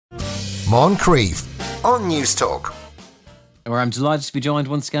Moncrief on News Talk. Where I'm delighted to be joined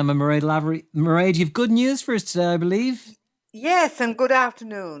once again by Mairead Lavery. Mairead, you've good news for us today, I believe. Yes, and good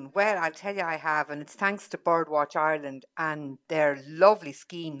afternoon. Well, I'll tell you I have, and it's thanks to Birdwatch Ireland and their lovely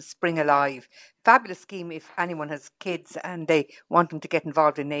scheme, Spring Alive. Fabulous scheme if anyone has kids and they want them to get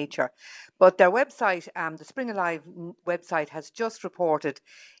involved in nature. But their website, the Spring Alive website, has just reported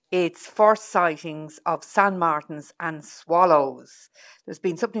its first sightings of sand martins and swallows. There's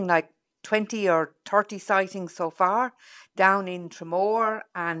been something like 20 or 30 sightings so far down in Tramore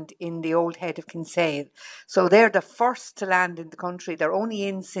and in the old head of Kinsale. So they're the first to land in the country. They're only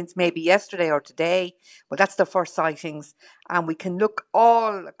in since maybe yesterday or today, but that's the first sightings. And we can look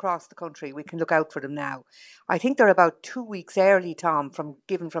all across the country. We can look out for them now. I think they're about 2 weeks early, Tom,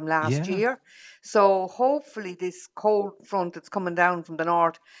 given from last year. So hopefully this cold front that's coming down from the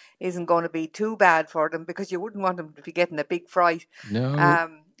north isn't going to be too bad for them, because you wouldn't want them to be getting a big fright. No.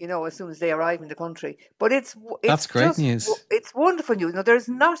 As soon as they arrive in the country. But that's great news. It's wonderful news. Now, there's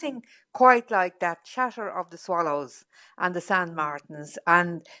nothing quite like that chatter of the swallows and the sand martins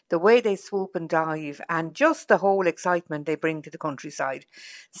and the way they swoop and dive and just the whole excitement they bring to the countryside.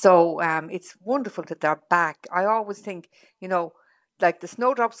 So it's wonderful that they're back. I always think, like the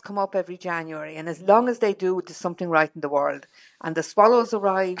snowdrops come up every January, and as long as they do, there's something right in the world. And the swallows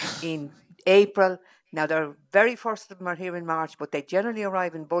arrive in April. Now, the very first of them are here in March, but they generally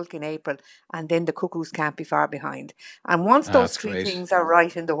arrive in bulk in April, and then the cuckoos can't be far behind. And once those three things are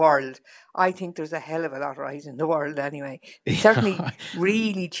right in the world, I think there's a hell of a lot right in the world anyway. It certainly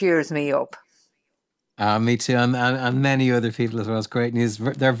really cheers me up. Me too, and many other people as well. It's great news.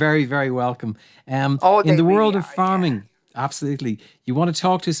 They're very, very welcome. In the world of farming, absolutely. You want to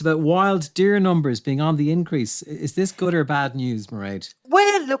talk to us about wild deer numbers being on the increase. Is this good or bad news, Mairead? Well,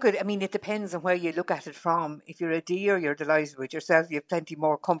 it depends on where you look at it from. If you're a deer, you're delighted with yourself. You have plenty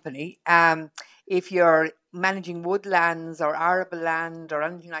more company. If you're managing woodlands or arable land or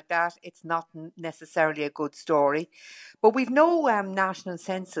anything like that, it's not necessarily a good story. But we've no national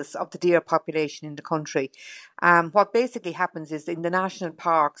census of the deer population in the country. What basically happens is in the national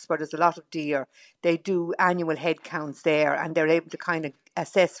parks where there's a lot of deer, they do annual head counts there, and they're able to kind of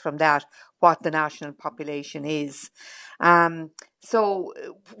assess from that what the national population is. So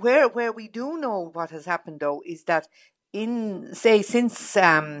where we do know what has happened though is that since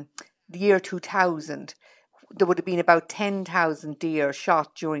the year 2000, there would have been about 10,000 deer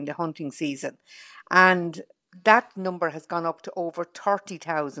shot during the hunting season, and that number has gone up to over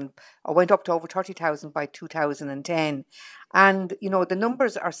 30,000, or went up to over 30,000 by 2010. And, the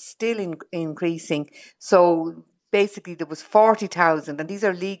numbers are still increasing. So basically there was 40,000, and these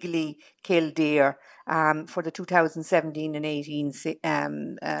are legally killed deer for the 2017 and 18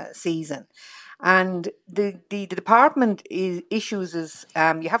 season. And the department issues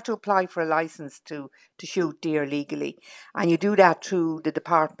you have to apply for a license to shoot deer legally, and you do that through the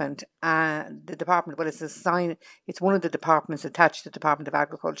department. It's one of the departments attached to the Department of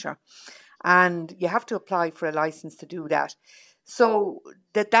Agriculture, and you have to apply for a license to do that. So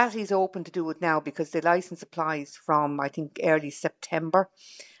that is open to do it now, because the license applies from, I think, early September.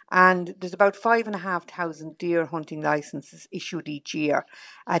 And there's about 5,500 deer hunting licenses issued each year,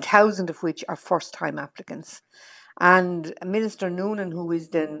 1,000 of which are first-time applicants. And Minister Noonan, who is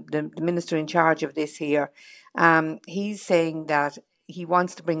the minister in charge of this here, he's saying that he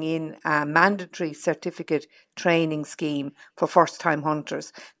wants to bring in a mandatory certificate training scheme for first-time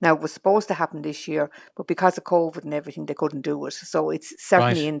hunters. Now, it was supposed to happen this year, but because of COVID and everything, they couldn't do it. So it's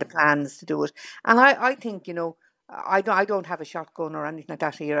certainly in the plans to do it. And I think, I don't have a shotgun or anything like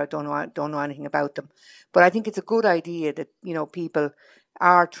that here. I don't know anything about them, but I think it's a good idea that people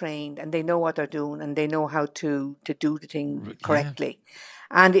are trained and they know what they're doing and they know how to do the thing correctly.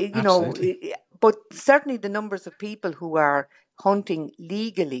 And but certainly the numbers of people who are hunting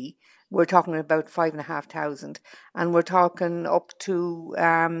legally, we're talking about 5,500, and we're talking up to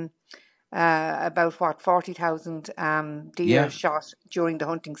about 40,000 deer shot during the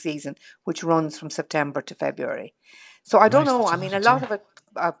hunting season, which runs from September to February. So I don't know. I mean, a lot of it,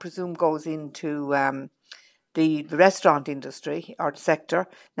 I presume, goes into the restaurant industry or the sector.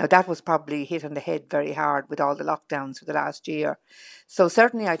 Now, that was probably hit on the head very hard with all the lockdowns for the last year. So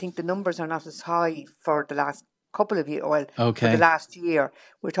certainly, I think the numbers are not as high for the last couple of years. Well, for the last year,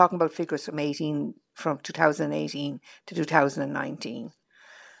 we're talking about figures from 2018 to 2019.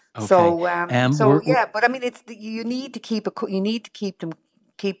 Okay. But I mean, you need to keep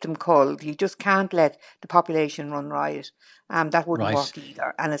them culled. You just can't let the population run riot. That wouldn't work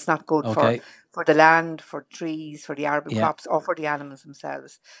either, and it's not good for the land, for trees, for the arable crops, or for the animals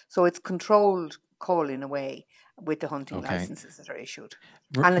themselves. So it's controlled culling away with the hunting licenses that are issued.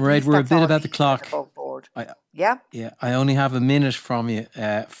 Mairead, we're a bit about the clock. Yeah, I only have a minute from you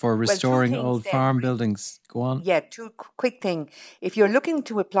for restoring old farm buildings. Go on. Yeah, quick thing. If you're looking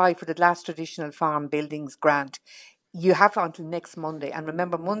to apply for the Last Traditional Farm Buildings grant, you have until next Monday, and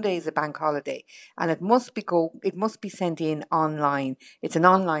remember, Monday is a bank holiday, and it must be sent in online. It's an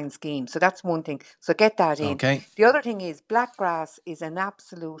online scheme, so that's one thing. So get that in. Okay. The other thing is blackgrass is an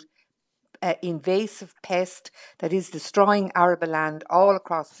absolute invasive pest that is destroying arable land all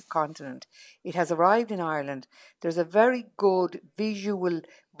across the continent. It has arrived in Ireland. There's a very good visual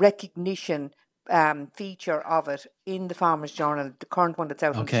recognition feature of it in the Farmers Journal, the current one that's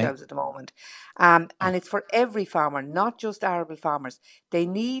out on the shelves at the moment. And it's for every farmer, not just arable farmers. They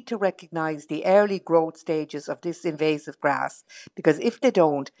need to recognise the early growth stages of this invasive grass, because if they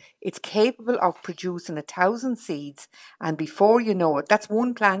don't, it's capable of producing 1,000 seeds, and before you know it, that's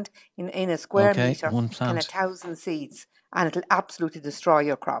one plant in a square metre, and 1,000 seeds, and it'll absolutely destroy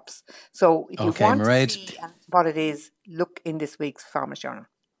your crops. So if you want to see what it is, look in this week's Farmers Journal.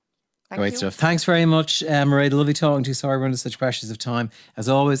 Great stuff. Thanks very much, Mairead. Lovely talking to you. Sorry we're under such pressures of time. As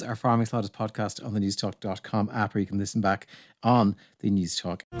always, our Farming Slaughters podcast on the newstalk.com app, where you can listen back on the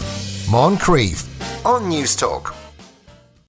Newstalk. Moncrief on Newstalk.